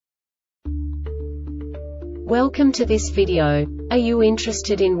Welcome to this video. Are you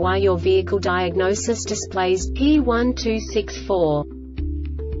interested in why your vehicle diagnosis displays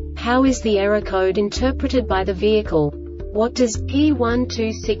P1264? How is the error code interpreted by the vehicle? What does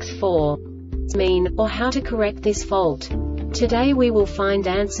P1264 mean, or how to correct this fault? Today we will find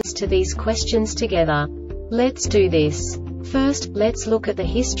answers to these questions together. Let's do this. First, let's look at the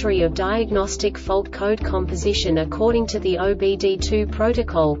history of diagnostic fault code composition according to the OBD2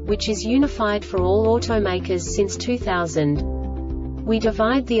 protocol, which is unified for all automakers since 2000. We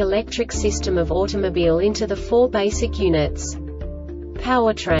divide the electric system of automobile into the four basic units: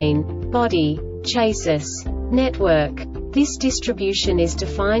 powertrain, body, chassis, network. This distribution is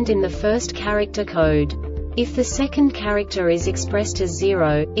defined in the first character code. If the second character is expressed as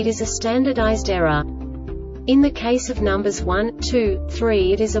 0, it is a standardized error. In the case of numbers 1, 2,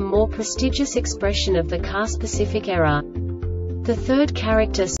 3, it is a more prestigious expression of the car-specific error. The third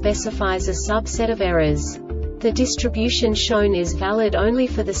character specifies a subset of errors. The distribution shown is valid only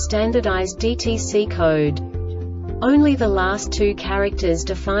for the standardized DTC code. Only the last two characters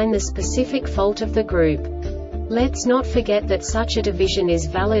define the specific fault of the group. Let's not forget that such a division is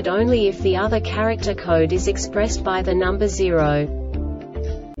valid only if the other character code is expressed by the number 0.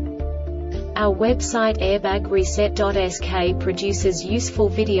 Our website airbagreset.sk produces useful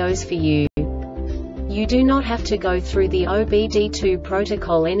videos for you. You do not have to go through the OBD2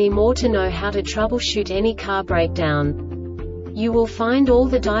 protocol anymore to know how to troubleshoot any car breakdown. You will find all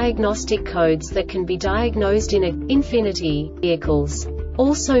the diagnostic codes that can be diagnosed in Infinity vehicles.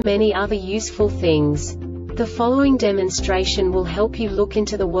 Also many other useful things. The following demonstration will help you look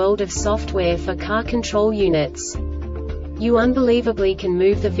into the world of software for car control units. You unbelievably can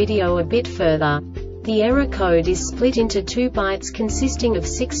move the video a bit further. The error code is split into 2 bytes consisting of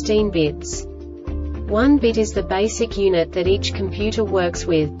 16 bits. 1 bit is the basic unit that each computer works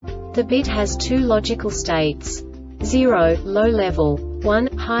with. The bit has 2 logical states: 0, low level, 1,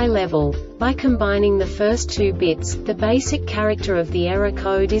 high level. By combining the first 2 bits, the basic character of the error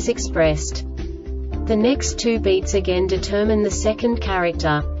code is expressed. The next 2 beats again determine the second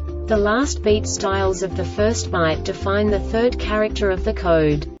character. The last beat styles of the first byte define the third character of the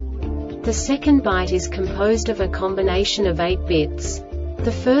code. The second byte is composed of a combination of 8 bits.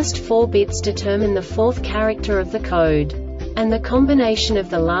 The first 4 bits determine the fourth character of the code. And the combination of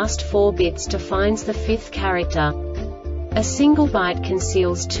the last 4 bits defines the fifth character. A single byte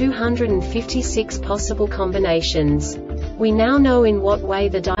conceals 256 possible combinations. We now know in what way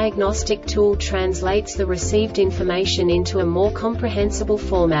the diagnostic tool translates the received information into a more comprehensible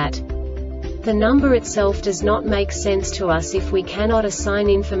format. The number itself does not make sense to us if we cannot assign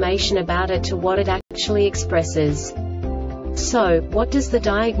information about it to what it actually expresses. So, what does the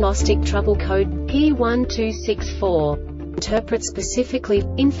Diagnostic Trouble Code P1264 interpret specifically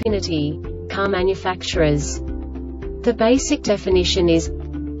for Infinity car manufacturers? The basic definition is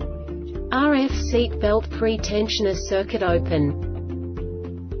RF seat belt pre-tensioner circuit open.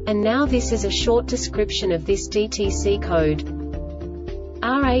 And now this is a short description of this DTC code.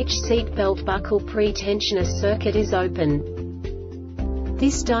 RH seat belt buckle pre-tensioner circuit is open.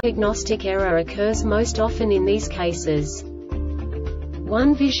 This diagnostic error occurs most often in these cases.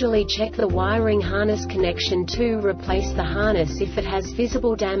 1. Visually check the wiring harness connection. 2. Replace the harness if it has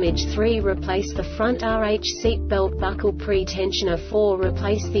visible damage. 3. Replace the front RH seat belt buckle pre-tensioner. 4.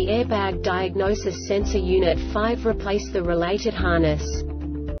 Replace the airbag diagnosis sensor unit. 5. Replace the related harness.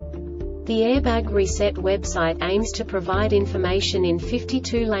 The Airbag Reset website aims to provide information in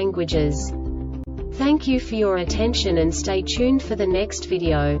 52 languages. Thank you for your attention and stay tuned for the next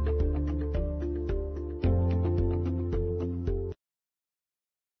video.